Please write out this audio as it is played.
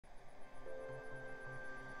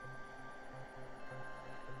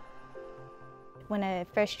When I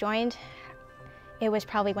first joined, it was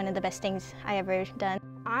probably one of the best things I ever done.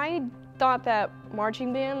 I thought that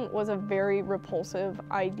marching band was a very repulsive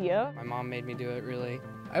idea. My mom made me do it, really.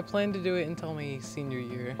 I planned to do it until my senior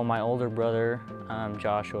year. Well, my older brother,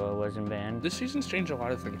 Joshua, was in band. This season's changed a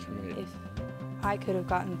lot of things for me. If I could have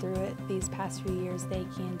gotten through it these past few years, they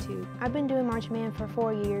can too. I've been doing marching band for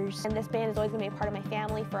 4 years, and this band is always going to be a part of my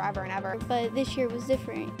family forever and ever. But this year was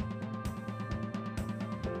different.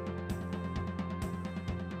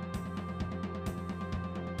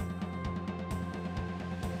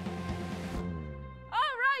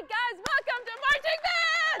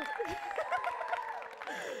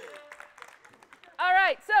 All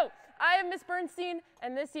right, so I am Miss Bernstein,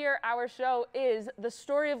 and this year our show is the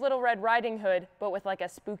story of Little Red Riding Hood, but with like a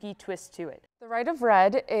spooky twist to it. The Rite of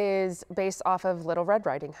Red is based off of Little Red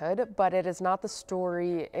Riding Hood, but it is not the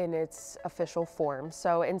story in its official form.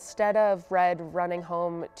 So instead of Red running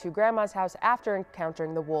home to Grandma's house after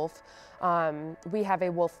encountering the wolf, we have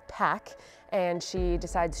a wolf pack, and she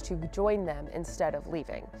decides to join them instead of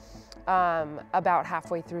leaving. About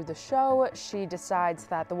halfway through the show, she decides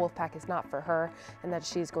that the wolf pack is not for her and that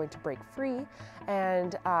she's going to break free.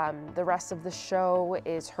 And the rest of the show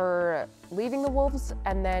is her leaving the wolves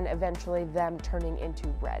and then eventually them turning into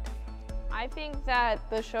red. I think that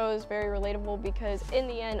the show is very relatable because in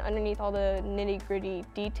the end, underneath all the nitty-gritty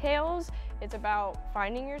details, it's about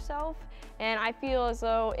finding yourself. And I feel as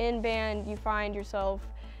though in band, you find yourself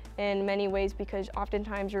in many ways because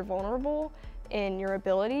oftentimes you're vulnerable in your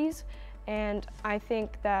abilities. And I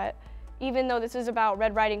think that even though this is about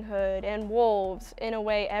Red Riding Hood and wolves, in a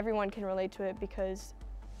way everyone can relate to it because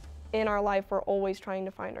in our life we're always trying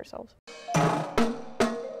to find ourselves.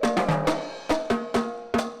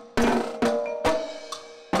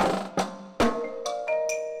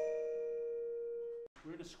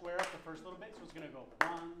 We're going to square up the first little bit, so it's going to go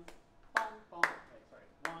one, bum, bum, okay, sorry,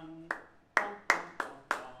 one,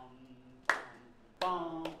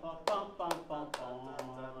 bum, bum, bum, bum, bum, bum, bum,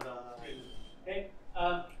 bum, bum. Okay,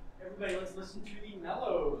 everybody, let's listen to the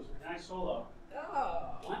mellows. Nice solo.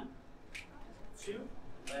 Oh. 1, 2,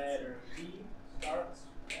 letter B starts,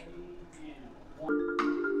 ready, and 1.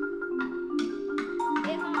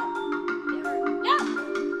 Yeah!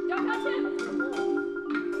 Don't touch him!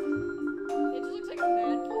 It just looks like a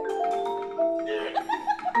bad player.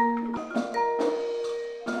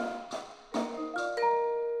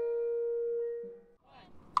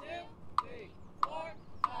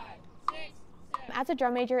 As a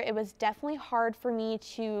drum major, it was definitely hard for me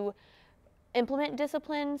to implement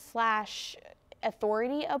discipline /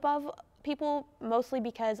 authority above people, mostly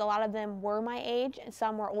because a lot of them were my age and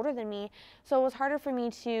some were older than me. So it was harder for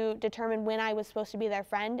me to determine when I was supposed to be their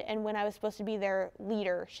friend and when I was supposed to be their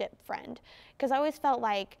leadership friend. Because I always felt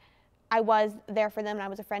like I was there for them and I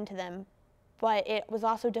was a friend to them. But it was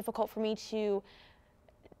also difficult for me to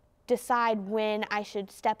decide when I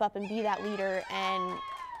should step up and be that leader, and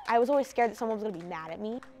I was always scared that someone was going to be mad at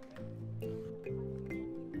me.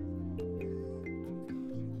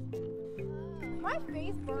 My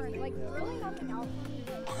face burns, like really nothing else.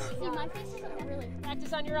 See, my face doesn't really.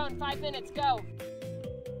 Practice on your own, 5 minutes, go.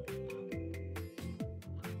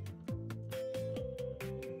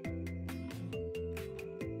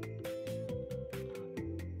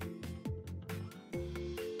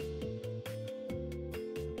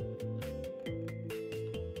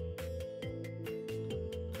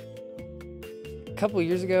 A couple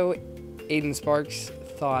years ago, Aiden Sparks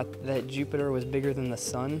thought that Jupiter was bigger than the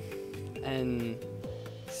sun, and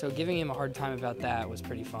so giving him a hard time about that was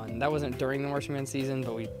pretty fun. That wasn't during the marching band season,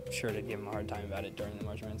 but we sure did give him a hard time about it during the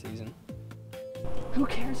marching band season. Who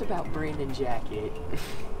cares about Brandon Jacket?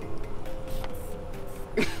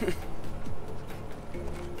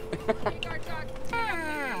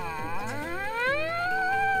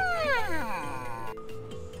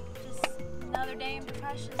 Just another day in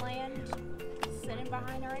percussion land, sitting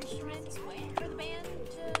behind our instruments, waiting for the band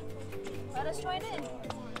to let us join in.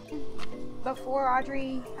 Before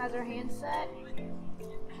Audrey has her hands set,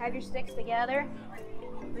 have your sticks together.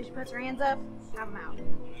 When she puts her hands up, have them out.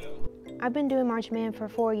 I've been doing marching band for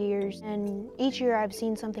 4 years, and each year I've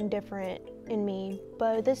seen something different in me.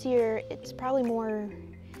 But this year, it's probably more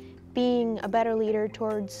being a better leader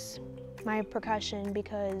towards my percussion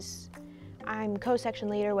because I'm co-section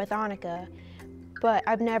leader with Annika, but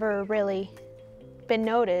I've never really been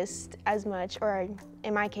noticed as much, or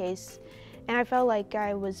in my case, and I felt like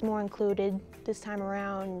I was more included this time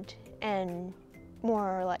around and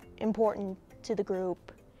more like important to the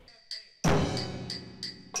group.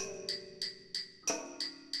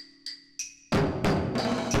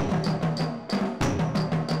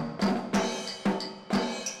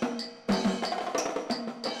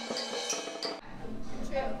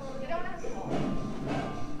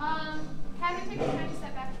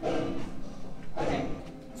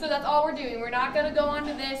 all we're doing. We're not gonna go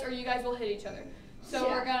onto this or you guys will hit each other. So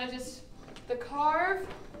we're gonna just the carve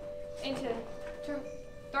into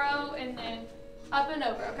throw and then up and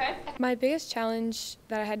over, okay? My biggest challenge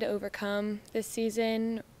that I had to overcome this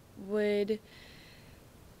season would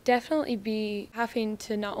definitely be having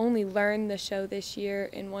to not only learn the show this year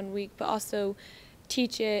in 1 week, but also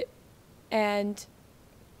teach it and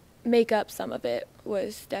make up some of it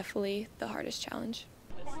was definitely the hardest challenge.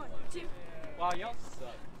 1, 2. Wow, y'all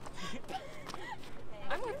suck.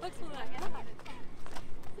 I'm more flexible than I am.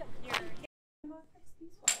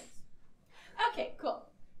 Okay, cool.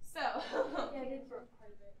 So yeah, I did for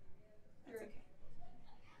part of it. You're okay.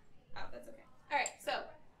 Oh, that's okay. Alright, so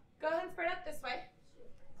go ahead and spread out this way.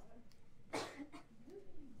 1,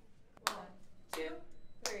 2,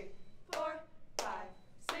 3, 4, 5,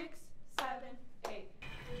 6, 7, 8.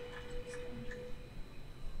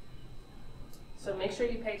 So make sure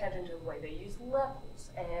you pay attention to the way they use levels,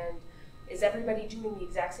 and is everybody doing the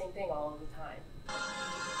exact same thing all of the time?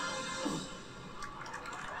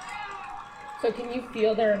 So can you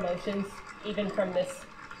feel their emotions even from this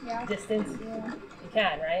distance? Yeah. You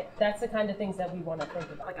can, right? That's the kind of things that we want to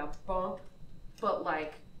think about. Like a bump, but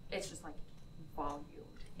like, it's just like volume.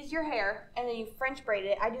 It's your hair, and then you French braid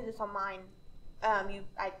it. I do this on mine. I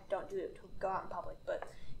don't do it to go out in public, but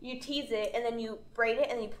you tease it, and then you braid it,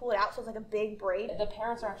 and then you pull it out, so it's like a big braid. The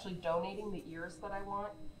parents are actually donating the ears that I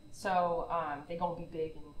want, so they're gonna be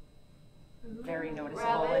big and very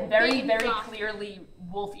noticeable and very, very clearly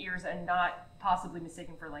wolf ears and not possibly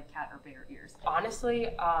mistaken for like cat or bear ears. Honestly,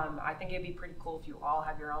 I think it'd be pretty cool if you all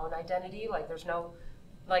have your own identity. Like there's no,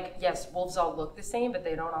 like yes, wolves all look the same, but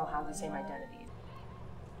they don't all have the same identity.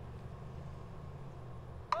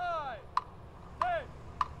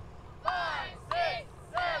 5, 6,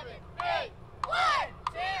 7, 8. 1,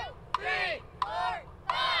 2, 3, 4,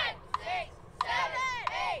 5, 6, 7,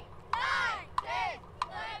 8, 9, 10,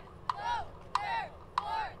 11, 12, 13,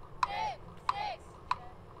 14, 15, 16.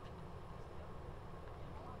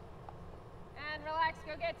 And relax,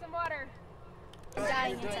 go get some water. We're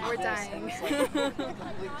dying.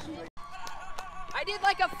 I did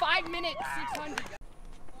like a 5-minute 600.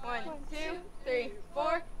 1, 2, 3,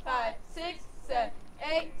 4, 5, 6, 7,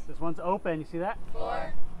 8. This one's open, you see that?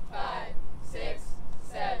 4, 5, 6,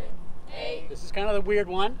 7, 8. This is kind of the weird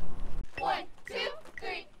one. 1, 2,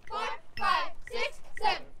 3, 4, 5, 6,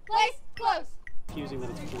 7. Place close. Confusing that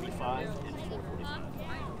it's 45 and 445.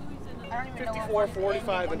 I don't even know 54,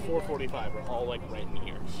 45, and 445 are all like right in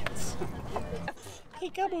here.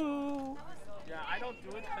 Peekaboo. Yeah, I don't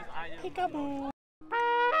do it because I am. Peekaboo.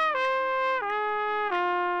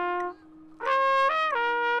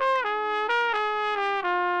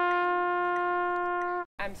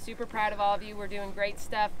 I'm super proud of all of you. We're doing great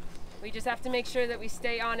stuff. We just have to make sure that we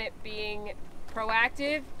stay on it, being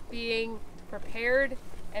proactive, being prepared,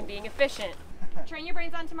 and being efficient. Train your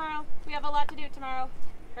brains on tomorrow. We have a lot to do tomorrow.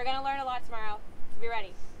 We're gonna learn a lot tomorrow, so be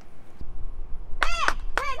ready.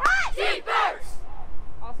 Thunderbirds!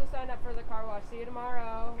 Also sign up for the car wash. See you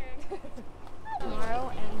tomorrow.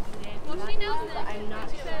 Tomorrow and today, but I'm not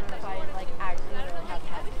sure if I actually really have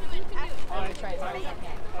time. I'm trying to hurry.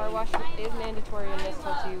 Car wash is mandatory and this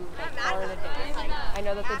tells you far in advance. I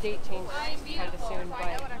know that the date changed kind of soon,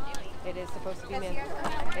 but it is supposed to be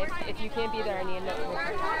mandatory. If you can't be there, I need a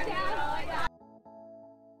note.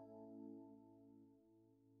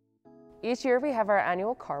 Each year we have our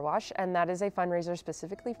annual car wash, and that is a fundraiser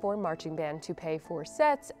specifically for marching band to pay for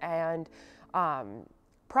sets and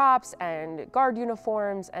props and guard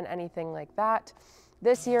uniforms and anything like that.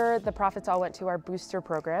 This year the profits all went to our booster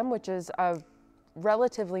program, which is a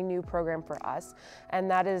relatively new program for us, and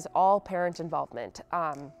that is all parent involvement.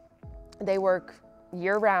 They work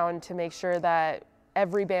year-round to make sure that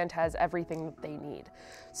every band has everything that they need.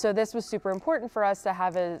 So this was super important for us to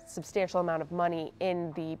have a substantial amount of money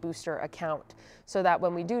in the booster account so that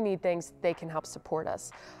when we do need things, they can help support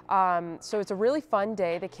us. So it's a really fun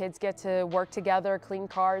day. The kids get to work together, clean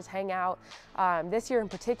cars, hang out. This year in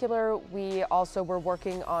particular, we also were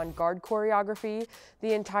working on guard choreography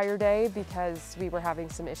the entire day because we were having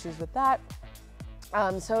some issues with that.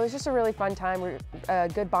 So it was just a really fun time,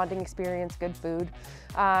 good bonding experience, good food.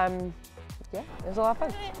 Yeah, it was a lot of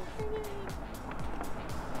fun.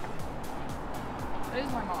 This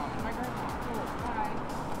is my mom. My grandma. Cool. Hi.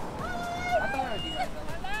 I thought I would do that.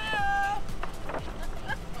 Hello.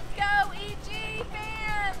 Go EG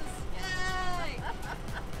fans! Yay!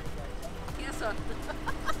 Yes,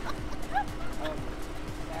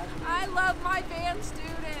 I love my band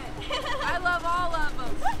student. I love all of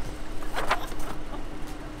them.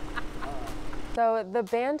 So the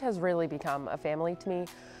band has really become a family to me.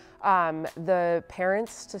 The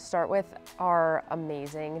parents, to start with, are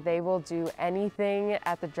amazing. They will do anything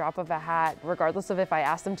at the drop of a hat, regardless of if I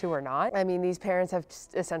ask them to or not. I mean, these parents have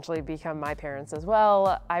essentially become my parents as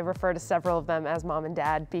well. I refer to several of them as mom and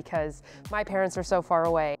dad because my parents are so far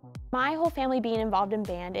away. My whole family being involved in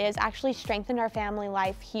band has actually strengthened our family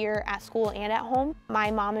life here at school and at home.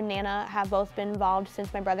 My mom and Nana have both been involved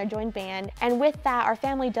since my brother joined band, and with that, our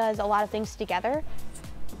family does a lot of things together.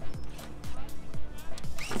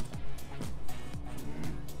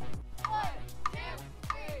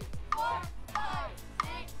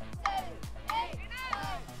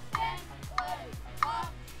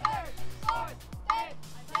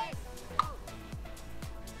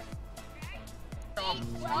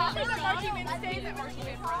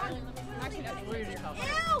 We're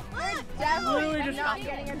definitely not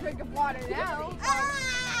getting a drink of water now.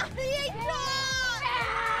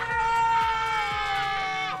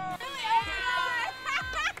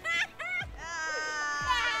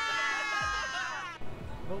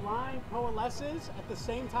 The line coalesces at the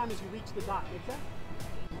same time as you reach the dot. Make sense?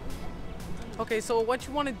 Okay, so what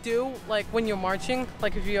you want to do, like when you're marching,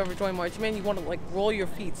 like if you ever join marching band, you want to like roll your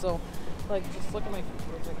feet. So, like just look at my feet.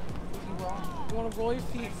 Like, you want to roll your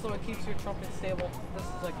feet so it keeps your trumpet stable. This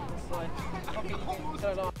is like this side. Okay, you can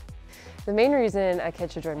set it off. The main reason a kid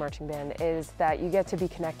should join marching band is that you get to be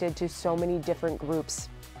connected to so many different groups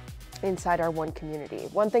inside our one community.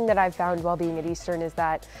 One thing that I've found while being at Eastern is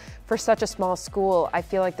that for such a small school, I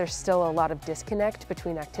feel like there's still a lot of disconnect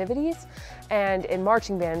between activities. And in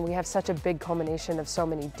marching band, we have such a big culmination of so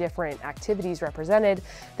many different activities represented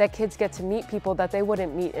that kids get to meet people that they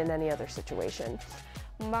wouldn't meet in any other situation.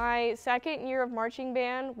 My second year of marching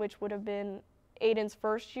band, which would have been Aiden's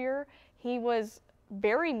first year, he was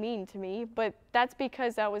very mean to me, but that's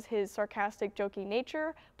because that was his sarcastic, joking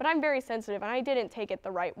nature. But I'm very sensitive and I didn't take it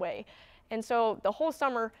the right way. And so the whole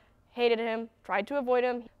summer, hated him, tried to avoid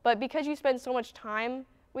him. But because you spend so much time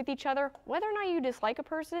with each other, whether or not you dislike a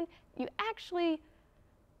person, you actually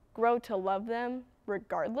grow to love them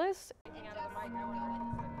regardless.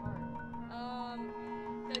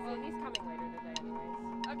 Well, he's coming later today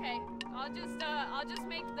anyways. Okay, I'll just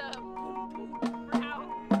make the for now.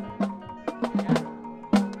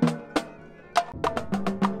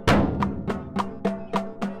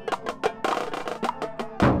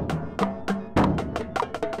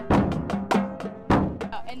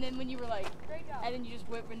 And then when you were like, and then you just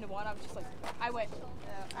whipped into one, I was just like, I went.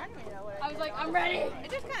 I don't even know what I was like, I'm ready. It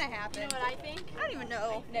just kind of happened. You know what I think? I don't even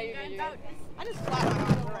know. No, you're good. I just flat my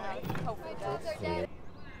arms around. Hopefully it does.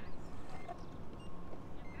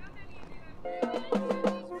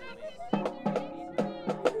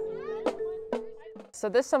 So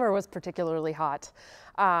this summer was particularly hot,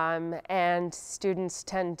 and students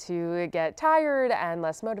tend to get tired and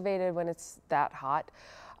less motivated when it's that hot.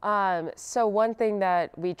 So one thing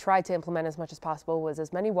that we tried to implement as much as possible was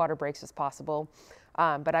as many water breaks as possible,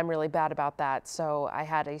 but I'm really bad about that. So I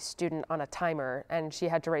had a student on a timer, and she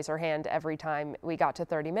had to raise her hand every time we got to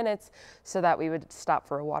 30 minutes so that we would stop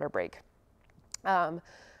for a water break.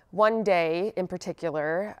 One day in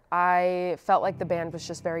particular, I felt like the band was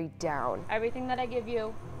just very down. Everything that I give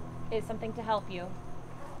you is something to help you,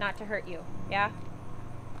 not to hurt you, yeah?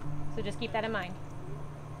 So just keep that in mind.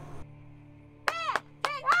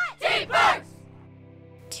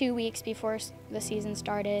 2 weeks before the season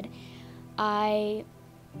started, I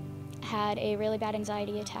had a really bad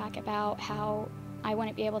anxiety attack about how I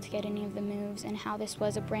wouldn't be able to get any of the moves and how this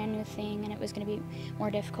was a brand new thing and it was going to be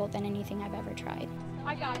more difficult than anything I've ever tried.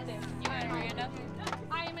 I got this. You got it, Miranda.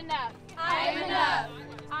 I am enough. I am enough.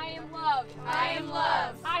 I am loved. I am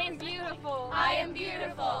loved. I am beautiful. I am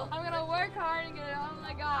beautiful. I'm gonna work hard and give it all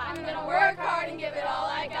I got. I'm gonna work hard and give it all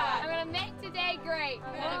I got. I'm gonna make today great.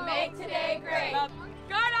 I'm gonna make today great.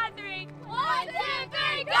 Guard on three. 1, 2,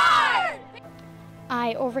 3, guard!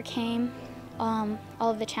 I overcame all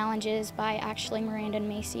of the challenges by actually Miranda and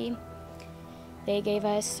Macy. They gave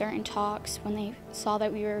us certain talks when they saw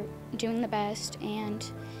that we were doing the best and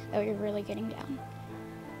that we were really getting down.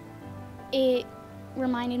 It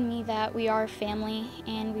reminded me that we are family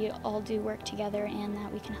and we all do work together and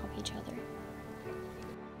that we can help each other.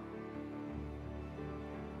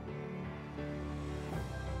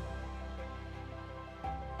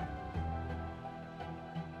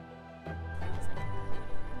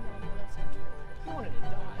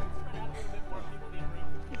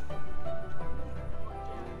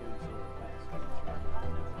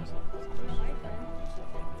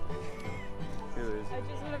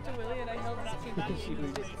 Should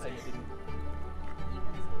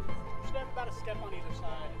have about a step on either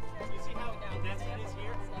side. You see how that's it is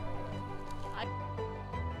here?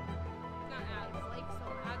 Not abs, like so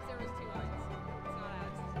abs are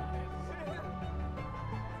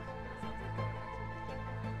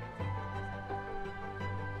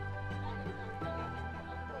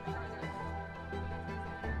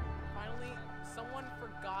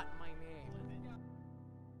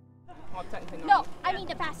technically not. No, I mean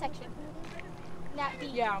the back section. That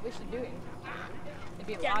beat. Yeah, we should do it. It'd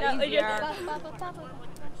be a Yeah, lot no, easier.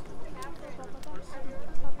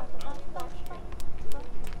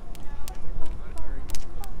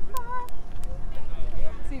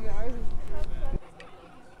 See, but ours is.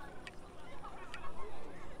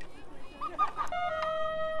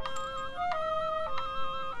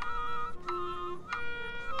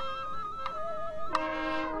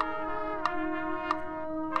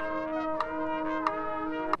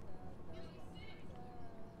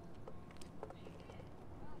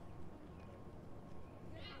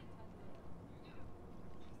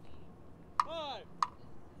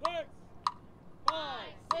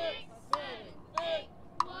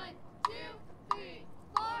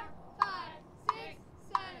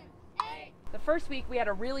 First week we had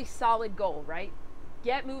a really solid goal, right?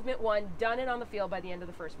 Get movement 1 done and on the field by the end of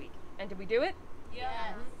the first week. And did we do it?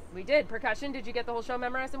 Yes. We did. Percussion, did you get the whole show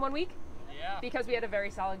memorized in 1 week? Yeah. Because we had a very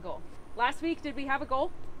solid goal. Last week, did we have a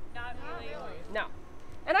goal? Not really. No.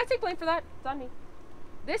 And I take blame for that. It's on me.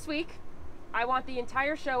 This week, I want the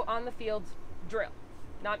entire show on the field drill,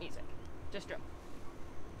 not music, just drill.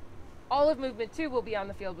 All of movement 2 will be on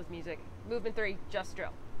the field with music. Movement 3, just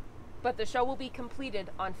drill. But the show will be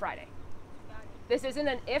completed on Friday. This isn't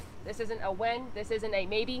an if, this isn't a when, this isn't a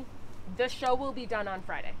maybe. The show will be done on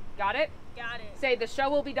Friday. Got it? Got it. Say the show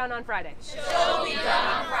will be done on Friday. Show will be done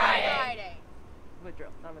on Friday. With drill,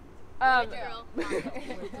 not with music.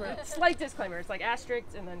 With drill. Slight disclaimer, it's like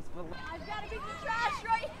asterisks and then... I've got to beat the trash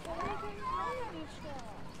right.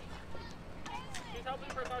 She's helping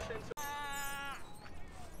percussion.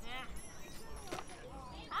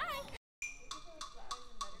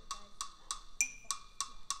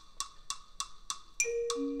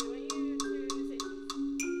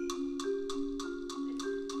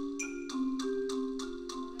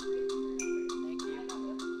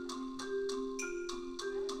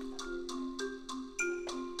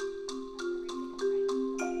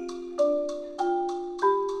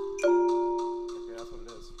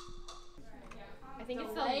 I think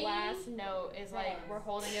it's the last note is like we're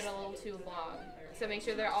holding it a little too long. So make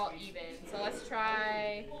sure they're all even. So let's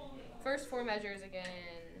try first 4 measures again.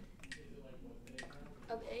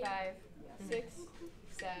 Okay. 5, 6,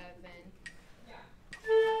 7.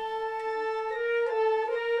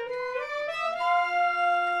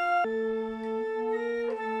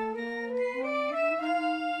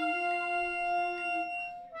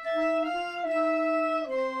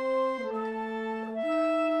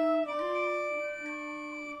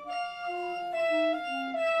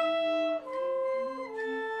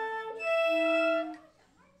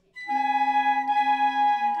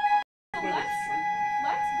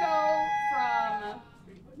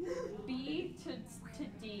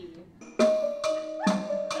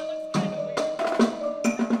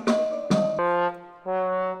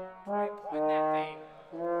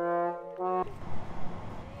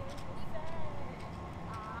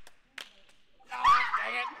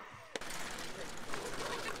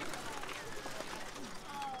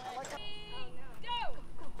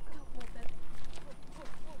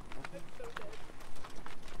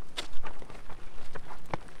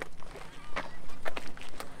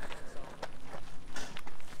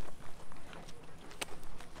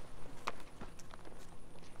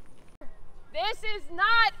 This is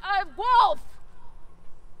not a wolf!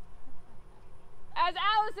 As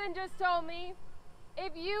Allison just told me,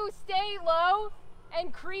 if you stay low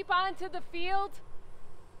and creep onto the field,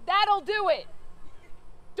 that'll do it.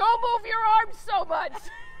 Don't move your arms so much.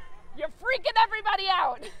 You're freaking everybody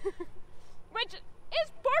out. Which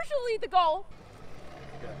is partially the goal.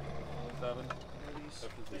 7.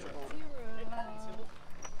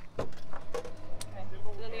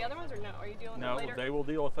 And then the other ones, or no? Are you dealing with No, that later? they will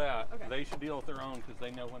deal with that. Okay. They should deal with their own because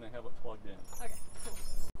they know when to have it plugged in. Okay, cool.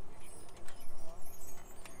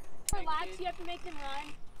 Relax, you have to make them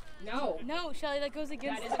run. No. No, Shelly, that goes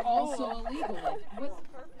against That is the also rule. illegal.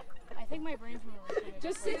 I think my brain's more like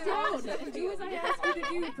Just sit down. Do as I ask you to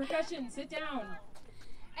do. Percussion, sit down.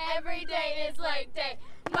 Every day is leg day.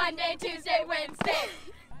 Monday, Tuesday, Wednesday.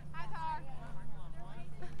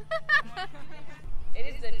 It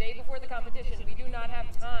is the day before the competition. We do not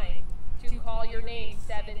have time to call your name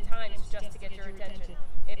 7 times just to get your attention.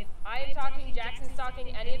 If I am talking, Jackson's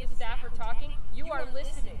talking, any of the staff are talking, you are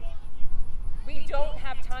listening. We don't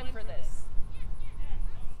have time for this.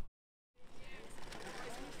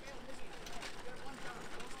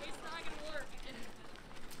 It's not gonna work.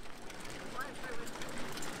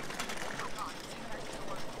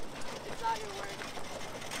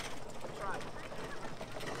 Try.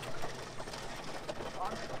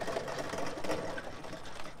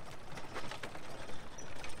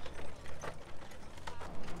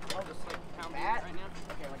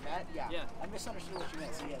 that? Yeah. Yeah. I misunderstood what you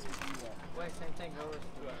meant, so yes, we can do that. Wait, same thing. Go with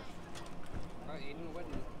 2 hours. Oh, Aiden, what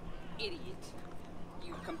an idiot.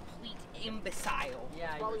 You complete imbecile.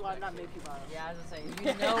 Yeah, probably why I'm not AP Bio. Yeah, I was gonna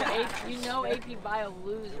say, you know AP Bio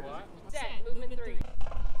loses. Set, movement 3.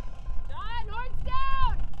 Done, horns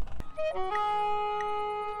down!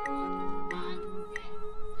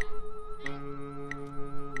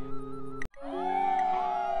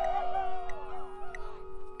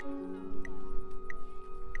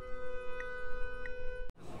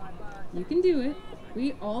 You can do it.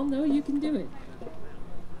 We all know you can do it.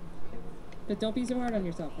 But don't be so hard on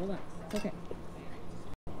yourself. Relax. It's okay.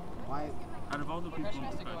 Why? Out of all the people,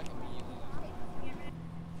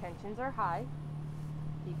 Tensions are high.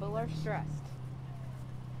 People are stressed.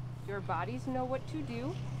 Your bodies know what to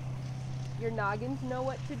do. Your noggins know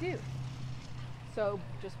what to do. So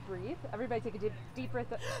just breathe. Everybody take a deep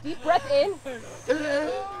breath in.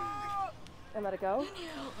 And let it go.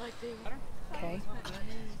 Okay.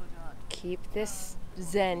 Keep this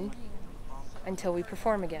zen until we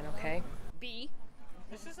perform again, okay? B.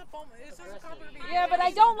 This is a competition. Yeah, but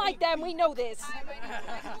I don't like them. We know this.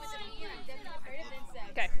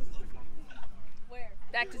 Okay.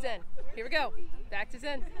 Back to zen. Here we go. Back to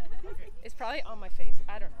zen. It's probably on my face.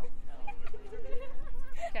 I don't know.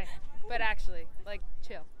 Okay. But actually, like,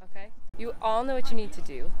 chill, okay? You all know what you need to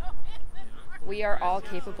do. We are all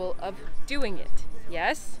capable of doing it.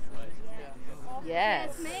 Yes?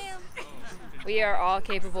 Yes. Yes, ma'am. We are all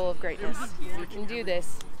capable of greatness. We can do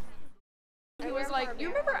this. He was like, "You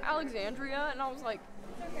remember Alexandria?" And I was like,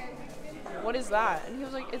 "What is that?" And he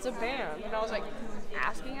was like, "It's a band." And I was like,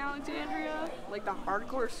 "Asking Alexandria? Like the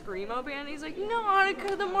hardcore screamo band?" And he's like, "No,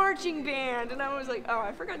 Annika, the marching band." And I was like, "Oh,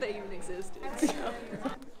 I forgot that even existed." So.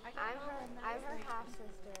 I'm her half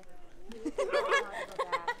sister.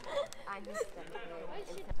 I'm his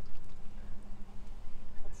stepdad.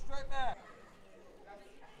 Straight back.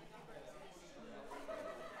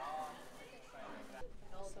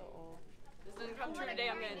 So old. This doesn't come true today,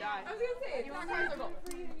 I'm gonna die. I was gonna say, You want a circle?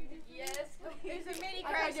 yes. There's a mini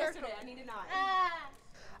I circle. I need a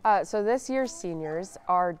 9. So this year's seniors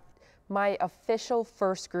are my official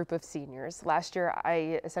first group of seniors. Last year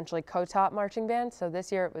I essentially co-taught marching band, so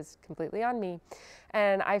this year it was completely on me.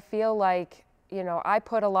 And I feel like, you know, I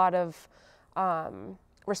put a lot of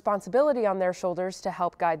responsibility on their shoulders to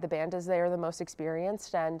help guide the band as they are the most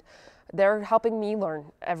experienced, and they're helping me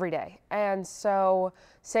learn every day. And so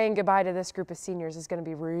saying goodbye to this group of seniors is going to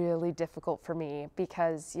be really difficult for me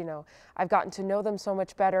because, you know, I've gotten to know them so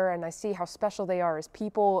much better and I see how special they are as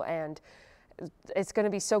people, and it's going to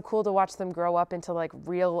be so cool to watch them grow up into like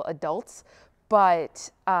real adults.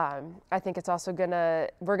 But I think it's also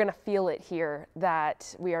we're gonna feel it here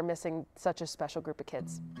that we are missing such a special group of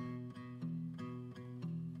kids.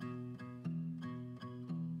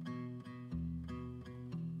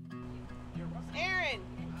 Aaron.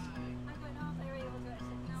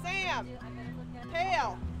 Sam.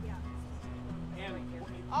 Kale.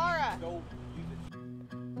 Ara.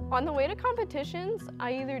 On the way to competitions,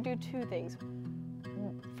 I either do 2 things.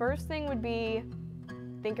 First thing would be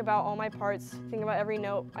think about all my parts, think about every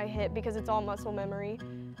note I hit because it's all muscle memory.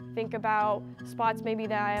 Think about spots maybe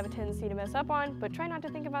that I have a tendency to mess up on, but try not to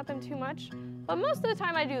think about them too much. But most of the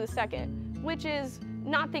time I do the second, which is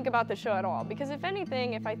not think about the show at all. Because if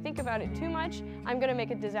anything, if I think about it too much, I'm gonna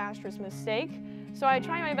make a disastrous mistake. So I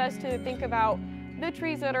try my best to think about the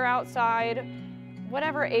trees that are outside,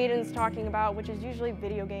 whatever Aiden's talking about, which is usually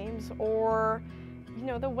video games, or you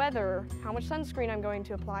know, the weather, how much sunscreen I'm going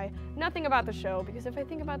to apply. Nothing about the show, because if I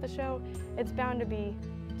think about the show, it's bound to be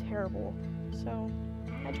terrible. So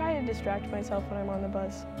I try to distract myself when I'm on the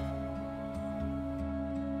bus.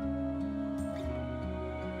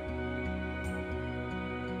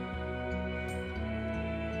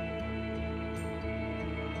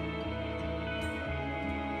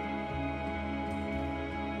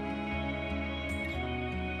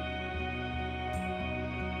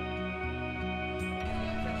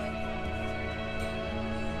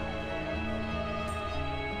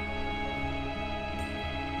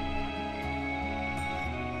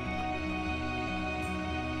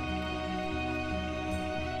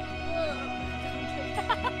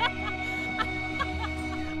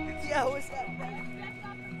 Yeah, what's up?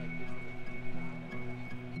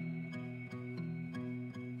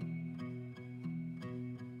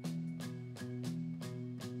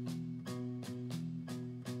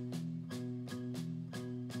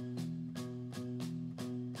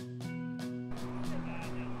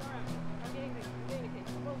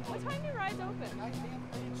 What time do rides open?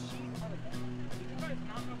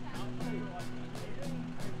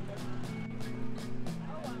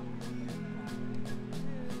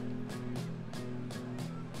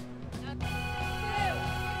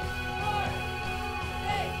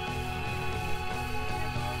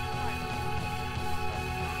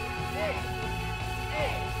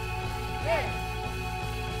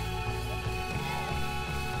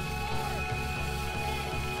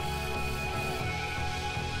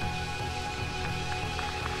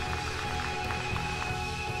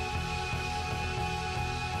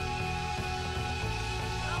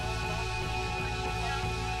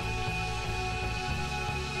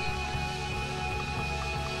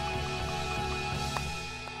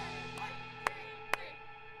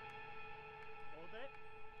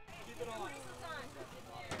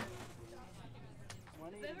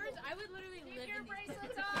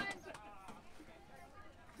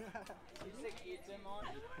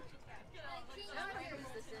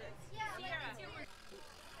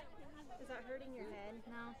 Is that hurting your head?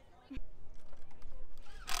 No.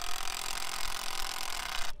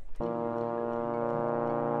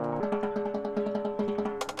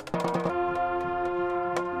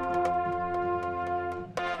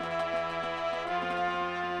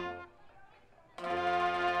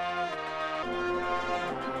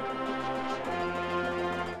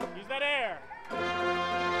 Use that air.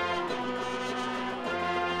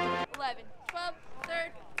 11, 12,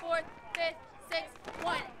 3rd, 4th, 5th, 6th,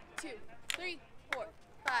 1, 2, 3, 4,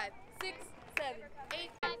 5, 6, 7,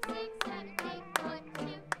 8, 5, 6, 7, 8, 1, 2,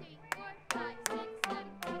 3, 4, 5, 6, 7.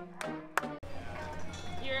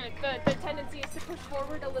 The tendency is to push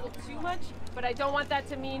forward a little too much, but I don't want that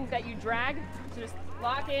to mean that you drag. So just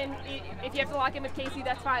lock in. If you have to lock in with Casey,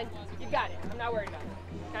 that's fine. You've got it. I'm not worried about it.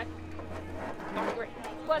 Okay? Okay, great.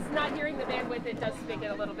 Plus, not hearing the bandwidth, it does make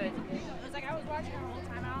it a little bit. It was like I was watching the whole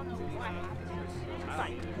time. I don't know what happened. It's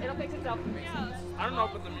fine. It'll fix itself. I don't know,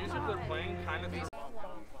 but the music they're playing kind of. Come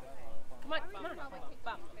on, come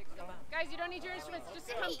on. Guys, you don't need your instruments. Just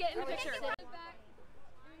come get in the picture.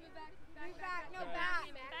 Back, no back.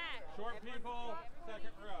 Short people,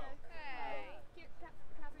 second row.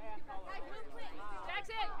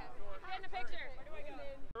 Jackson, get in the picture.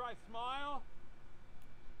 All right, smile.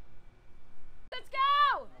 Let's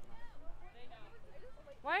go!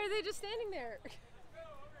 Why are they just standing there? I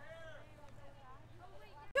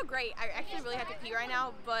feel great. I actually really have to pee right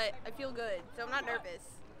now, but I feel good, so I'm not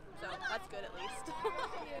nervous. So that's good at least.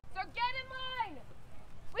 So get in line!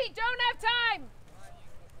 We don't have time!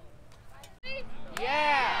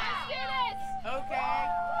 Yeah! Let's do this! Okay. I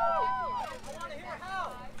want to hear how!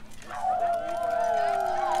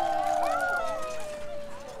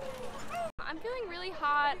 I'm feeling really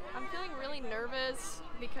hot. I'm feeling really nervous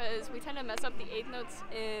because we tend to mess up the 8th notes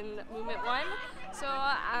in movement 1. So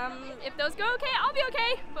if those go okay, I'll be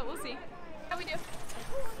okay, but we'll see how we do.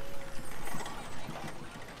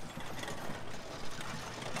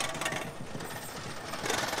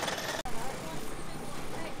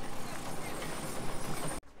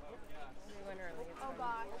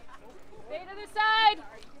 Stay to this side!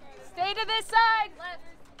 Stay to this side! Left.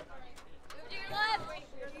 Move to your left!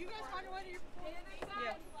 You guys find a way to your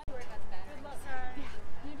side. Good luck.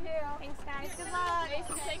 You too. Thanks, guys. Good luck.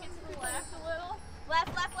 Mason, take it to the left a little.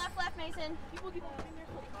 Left, left, left, left, Mason. People keep moving their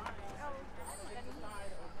foot.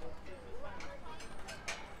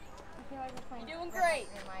 You're doing great.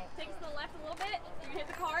 Take it to the left a little bit. You hit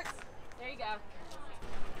the carts. There you go.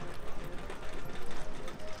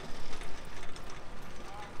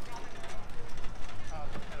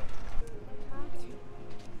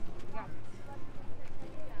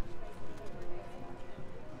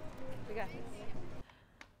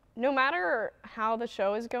 No matter how the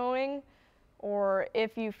show is going, or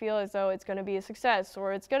if you feel as though it's going to be a success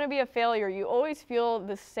or it's going to be a failure, you always feel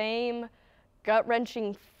the same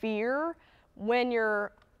gut-wrenching fear when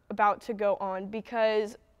you're about to go on,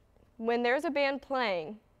 because when there's a band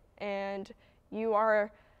playing and you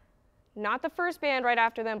are not the first band right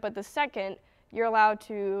after them, but the second, you're allowed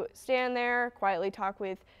to stand there, quietly talk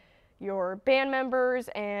with your band members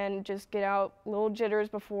and just get out little jitters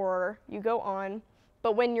before you go on.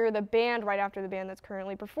 But when you're the band right after the band that's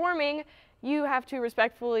currently performing, you have to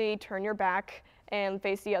respectfully turn your back and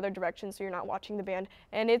face the other direction so you're not watching the band.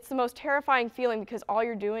 And it's the most terrifying feeling because all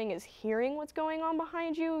you're doing is hearing what's going on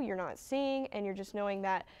behind you, you're not seeing, and you're just knowing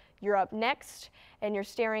that you're up next and you're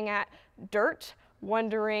staring at dirt,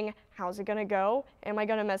 wondering, how's it gonna go? Am I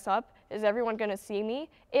gonna mess up? Is everyone gonna see me?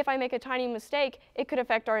 If I make a tiny mistake, it could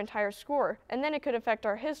affect our entire score, and then it could affect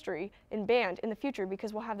our history in band in the future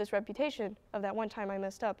because we'll have this reputation of that one time I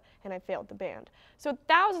messed up and I failed the band. So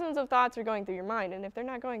thousands of thoughts are going through your mind, and if they're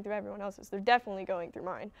not going through everyone else's, they're definitely going through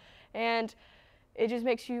mine. And it just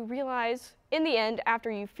makes you realize, in the end,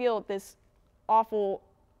 after you feel this awful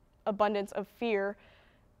abundance of fear,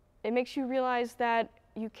 it makes you realize that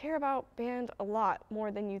you care about band a lot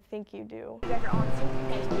more than you think you do. You guys are all on the same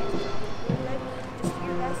page. Just do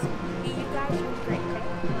your best. You guys are great.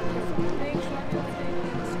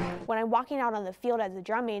 When I'm walking out on the field as a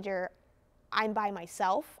drum major, I'm by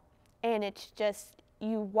myself, and it's just,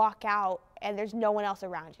 you walk out and there's no one else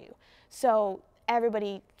around you. So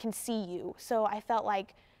everybody can see you. So I felt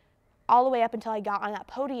like all the way up until I got on that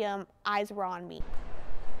podium, eyes were on me.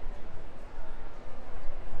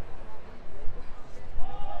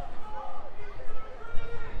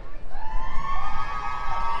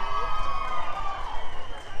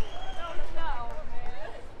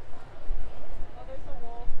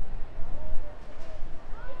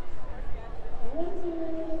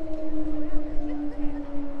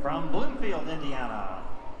 From Bloomfield, Indiana.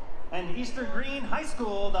 And Eastern Greene High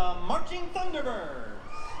School, the Marching Thunderbirds.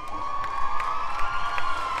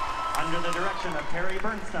 Under the direction of Terry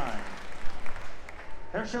Bernstein.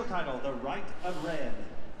 Their show title, The Rite of Red.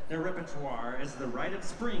 Their repertoire is The Rite of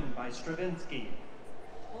Spring by Stravinsky.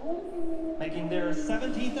 Making their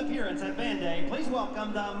 17th appearance at Band Day, please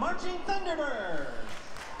welcome the Marching Thunderbirds.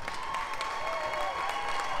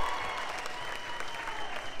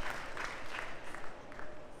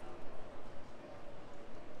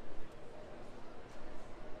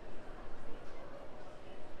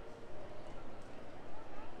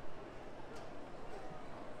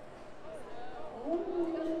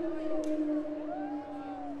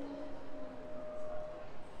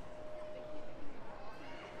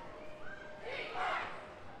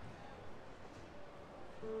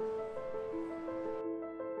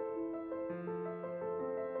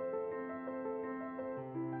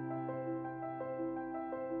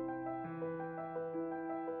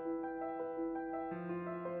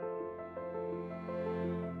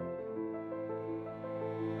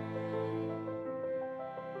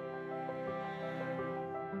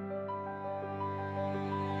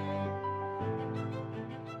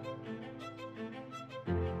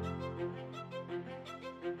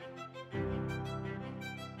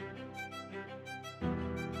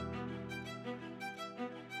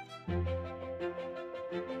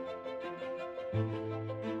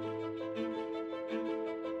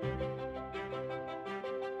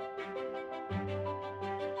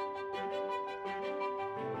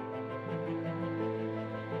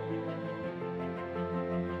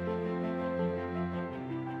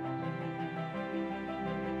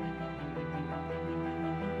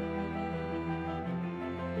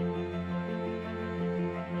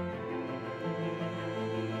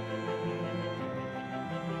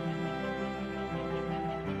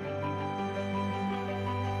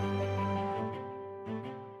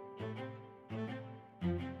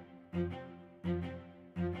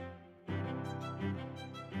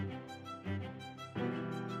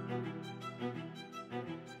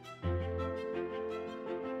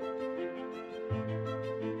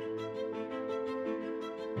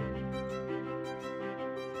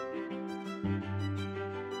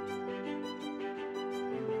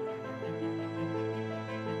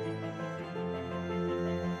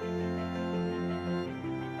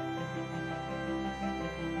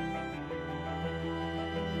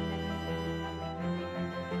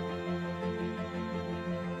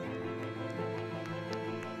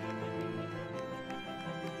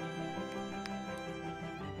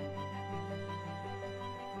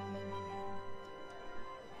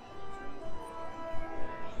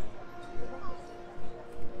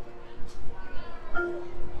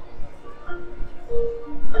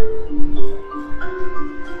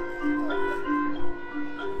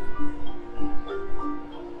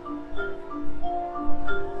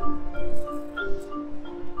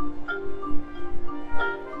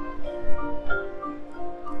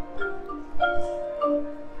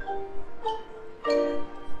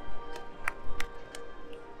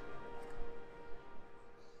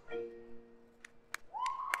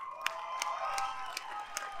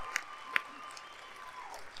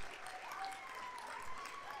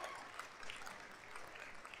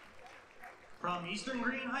 From Eastern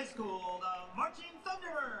Greene High School, the Marching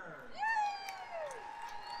Thunderbirds.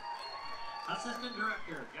 Assistant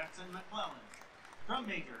Director, Jackson McClellan. Drum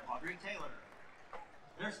Major, Audrey Taylor.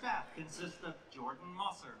 Their staff consists of Jordan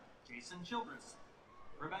Mosser, Jason Childress,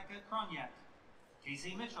 Rebecca Kroniak,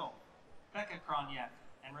 Casey Mitchell, Becca Kroniak,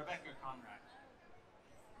 and Rebecca Conrad.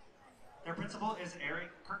 Their principal is Eric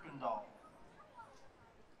Kirkendall.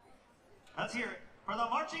 Let's hear it for the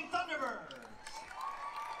Marching Thunderbirds.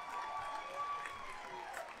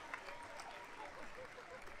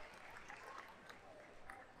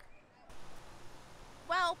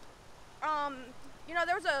 Well, you know,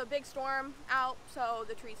 there was a big storm out, so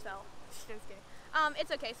the trees fell. Just kidding.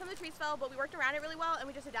 It's okay. Some of the trees fell, but we worked around it really well, and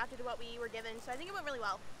we just adapted to what we were given. So I think it went really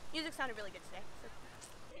well. Music sounded really good today. So.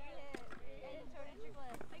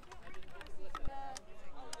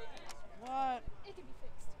 What? It can be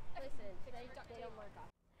fixed. Listen, they don't work off.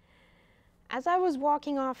 As I was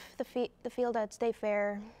walking off the field at State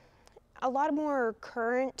Fair, a lot more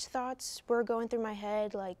current thoughts were going through my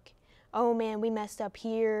head, like, oh man, we messed up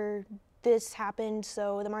here, this happened,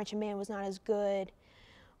 so the marching band was not as good.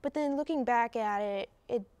 But then looking back at it,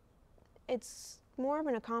 it's more of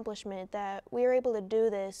an accomplishment that we were able to do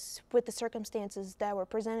this with the circumstances that were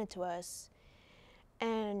presented to us.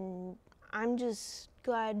 And I'm just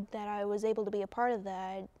glad that I was able to be a part of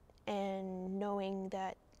that, and knowing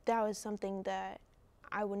that that was something that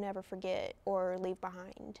I would never forget or leave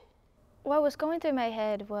behind. What was going through my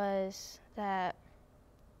head was that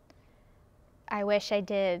I wish I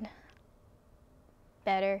did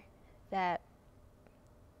better, that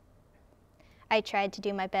I tried to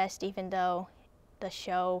do my best even though the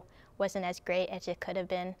show wasn't as great as it could have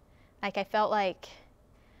been. Like, I felt like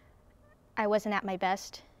I wasn't at my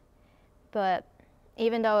best, but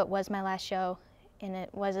even though it was my last show and it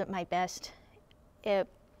wasn't my best, it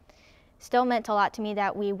still meant a lot to me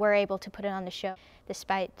that we were able to put it on the show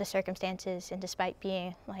despite the circumstances and despite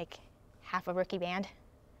being like half a rookie band.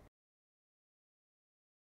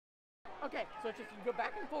 Okay, so it's just you go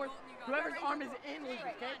back and forth. Whoever's arm is in loses,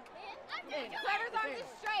 okay? Whoever's arm is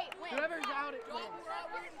straight wins. Whoever's out, it wins.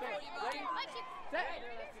 Okay, ready? Set.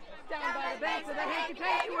 Down by the banks of the hanky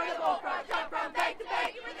panky where the bullfrogs jump from bank to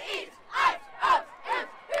bank. Where the east, ice, ups, M's.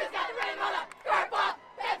 Who's got the ring on the curveball?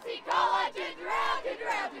 Pepsi Cola, ginger ale, ginger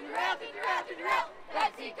ale, ginger ale, ginger ale, ginger ale.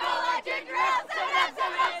 Pepsi Cola, ginger ale. 7 up,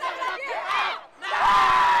 7 up, 7 up. You're out.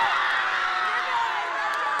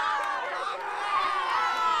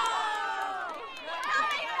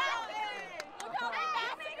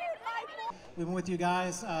 We've been with you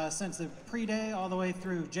guys since the pre-day all the way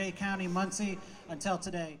through Jay County, Muncie, until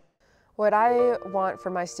today. What I want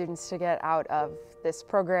for my students to get out of this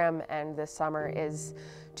program and this summer is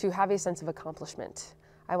to have a sense of accomplishment.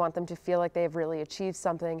 I want them to feel like they have really achieved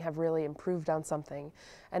something, have really improved on something.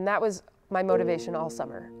 And that was my motivation all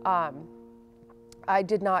summer. I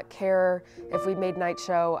did not care if we made night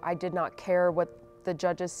show. I did not care what the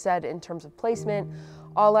judges said in terms of placement.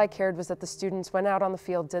 All I cared was that the students went out on the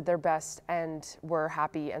field, did their best, and were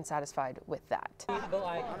happy and satisfied with that. But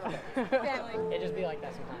like, it just be like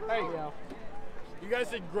that sometimes. Hey, you guys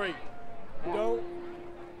did great. Don't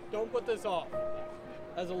put this off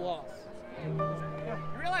as a loss. You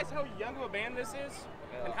realize how young of a band this is?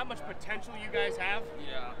 And how much potential you guys have?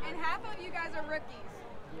 Yeah. And half of you guys are rookies.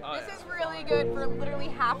 This is really good for literally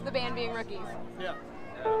half the band being rookies. Yeah.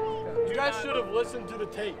 You guys should have listened to the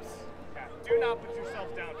tapes. Do not put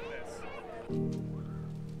yourself down for this.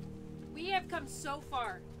 We have come so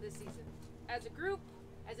far this season. As a group,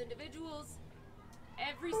 as individuals,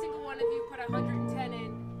 every single one of you put 110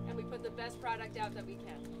 in, and we put the best product out that we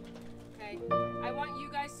can. Okay? I want you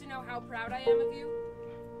guys to know how proud I am of you.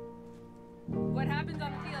 What happens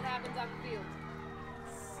on the field happens on the field.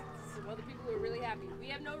 Some other people who are really happy. We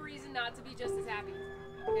have no reason not to be just as happy.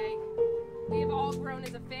 Okay? We have all grown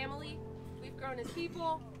as a family. We've grown as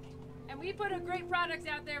people. And we put a great product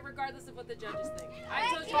out there regardless of what the judges think.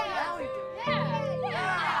 I told you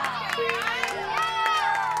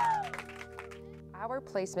Our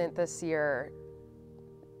placement this year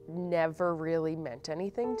never really meant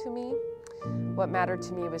anything to me. What mattered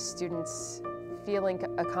to me was students feeling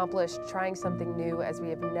accomplished, trying something new, as we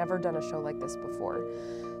have never done a show like this before.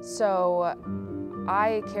 So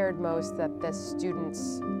I cared most that the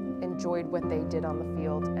students enjoyed what they did on the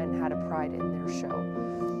field and had a pride in their show.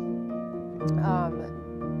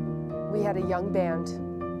 We had a young band,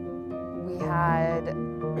 we had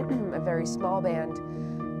a very small band,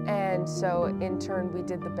 and so in turn we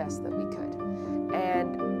did the best that we could.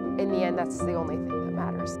 And in the end, that's the only thing that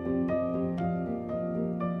matters.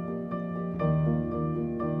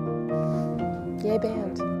 Yay,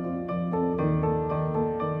 band.